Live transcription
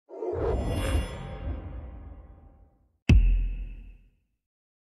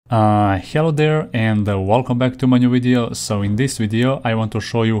Hello there and welcome back to my new video. So in this video I want to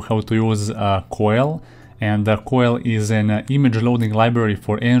show you how to use Coil, and Coil is an image loading library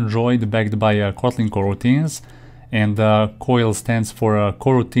for Android backed by Kotlin Coroutines, and Coil stands for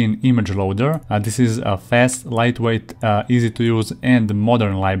Coroutine Image Loader. This is a fast, lightweight, easy to use and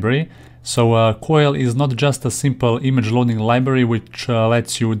modern library. So Coil is not just a simple image loading library which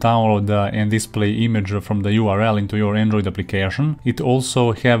lets you download and display image from the URL into your Android application. It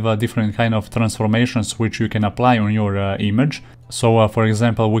also have different kind of transformations which you can apply on your image. So for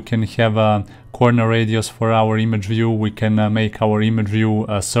example, we can have a corner radius for our image view, we can make our image view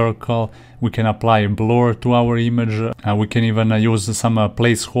a circle, we can apply blur to our image, we can even use some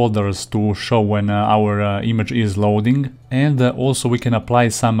placeholders to show when our image is loading, and also we can apply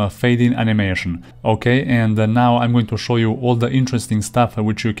some fade-in animation. Okay, and now I'm going to show you all the interesting stuff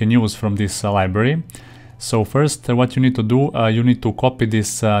which you can use from this library. So first, what you need to do, you need to copy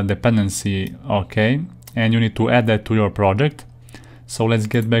this dependency, okay, and you need to add that to your project. So let's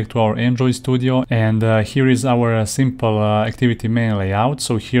get back to our Android Studio, and here is our simple activity main layout.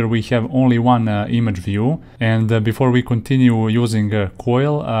 So here we have only one image view, and before we continue using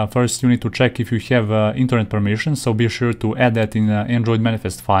Coil, first you need to check if you have internet permissions, so be sure to add that in Android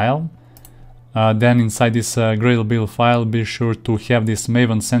manifest file. Then inside this Gradle build file, be sure to have this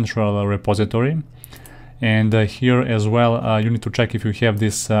Maven central repository, and here as well you need to check if you have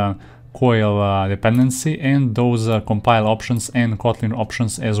this Coil dependency and those compile options and Kotlin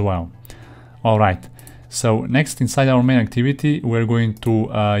options as well. Alright, so next inside our main activity we're going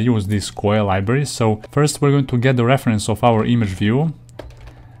to use this Coil library. So first we're going to get the reference of our image view,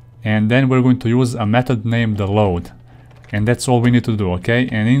 and then we're going to use a method named load, and that's all we need to do, okay?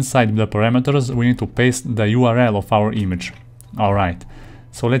 And inside the parameters we need to paste the URL of our image. Alright,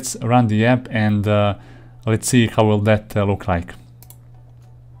 so let's run the app and let's see how will that look like.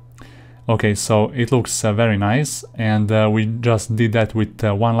 Okay, so it looks very nice, and we just did that with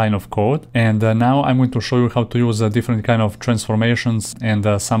one line of code. And now I'm going to show you how to use different kind of transformations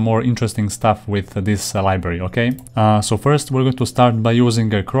and some more interesting stuff with this library, okay? So first we're going to start by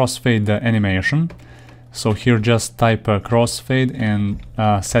using a Crossfade Animation. So here just type Crossfade and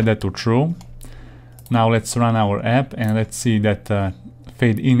set that to true. Now let's run our app and let's see that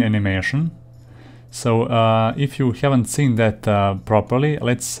fade in animation. So if you haven't seen that properly,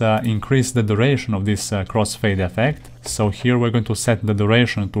 let's increase the duration of this crossfade effect. So here we're going to set the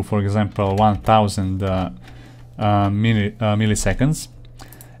duration to, for example, 1000 milliseconds.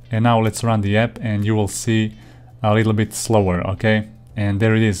 And now let's run the app and you will see a little bit slower, okay? And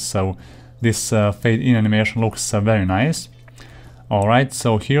there it is. So this fade in animation looks very nice. Alright,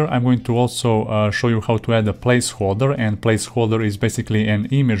 so here I'm going to also show you how to add a placeholder, and placeholder is basically an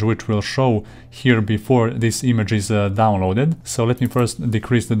image which will show here before this image is downloaded. So let me first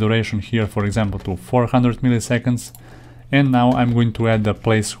decrease the duration here, for example, to 400 milliseconds, and now I'm going to add a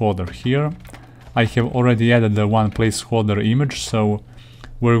placeholder here. I have already added the one placeholder image, so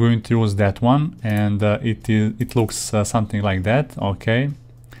we're going to use that one, and it looks something like that, okay?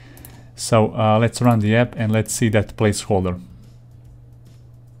 So let's run the app and let's see that placeholder.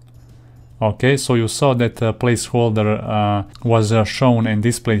 Okay, so you saw that placeholder was shown and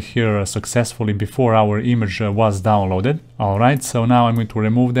displayed here successfully before our image was downloaded. Alright, so now I'm going to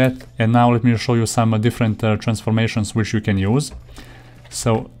remove that, and now let me show you some different transformations which you can use.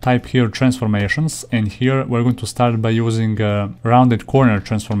 So type here transformations, and here we're going to start by using rounded corner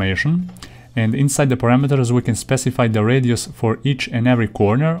transformation. And inside the parameters we can specify the radius for each and every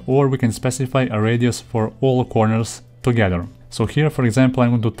corner, or we can specify a radius for all corners together. So here, for example,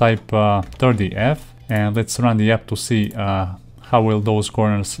 I'm going to type 30f, and let's run the app to see how will those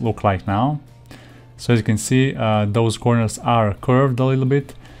corners look like now. So as you can see, those corners are curved a little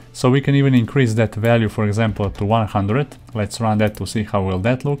bit, so we can even increase that value, for example, to 100. Let's run that to see how will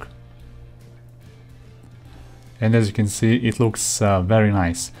that look. And as you can see, it looks very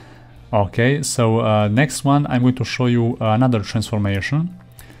nice. Okay, so next one, I'm going to show you another transformation.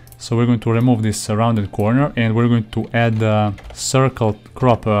 So we're going to remove this rounded corner, and we're going to add a circle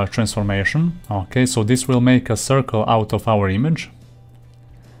crop transformation. Okay, so this will make a circle out of our image.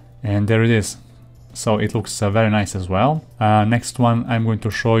 And there it is. So it looks very nice as well. Next one I'm going to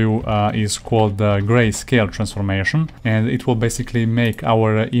show you is called Grayscale Transformation. And it will basically make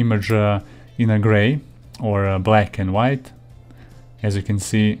our image in a gray or black and white. As you can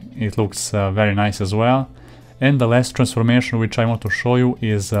see, it looks very nice as well. And the last transformation which I want to show you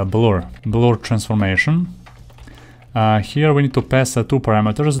is blur transformation. Here we need to pass two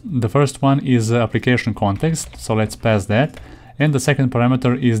parameters. The first one is application context, so let's pass that. And the second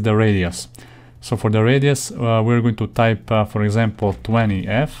parameter is the radius. So for the radius, we're going to type, for example,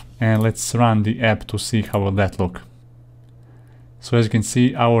 20f, and let's run the app to see how will that look. So as you can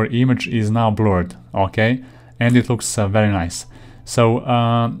see, our image is now blurred, okay, and it looks very nice. So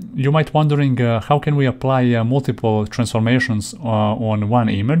you might wondering how can we apply multiple transformations on one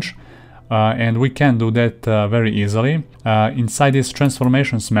image, and we can do that very easily. Inside this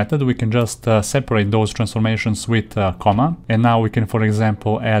transformations method, we can just separate those transformations with comma, and now we can, for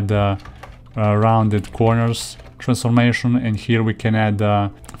example, add rounded corners transformation, and here we can add,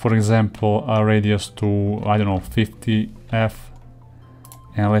 for example, a radius to, I don't know, 50f,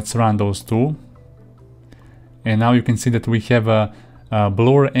 and let's run those two. And now you can see that we have a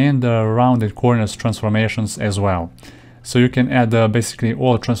blur and rounded corners transformations as well. So you can add basically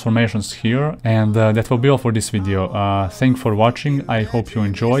all transformations here, and that will be all for this video. Thanks for watching, I hope you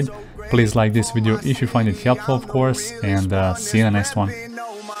enjoyed. Please like this video if you find it helpful, of course, and see you in the next one.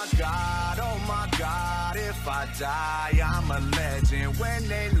 I'm a legend when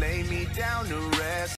they lay me down to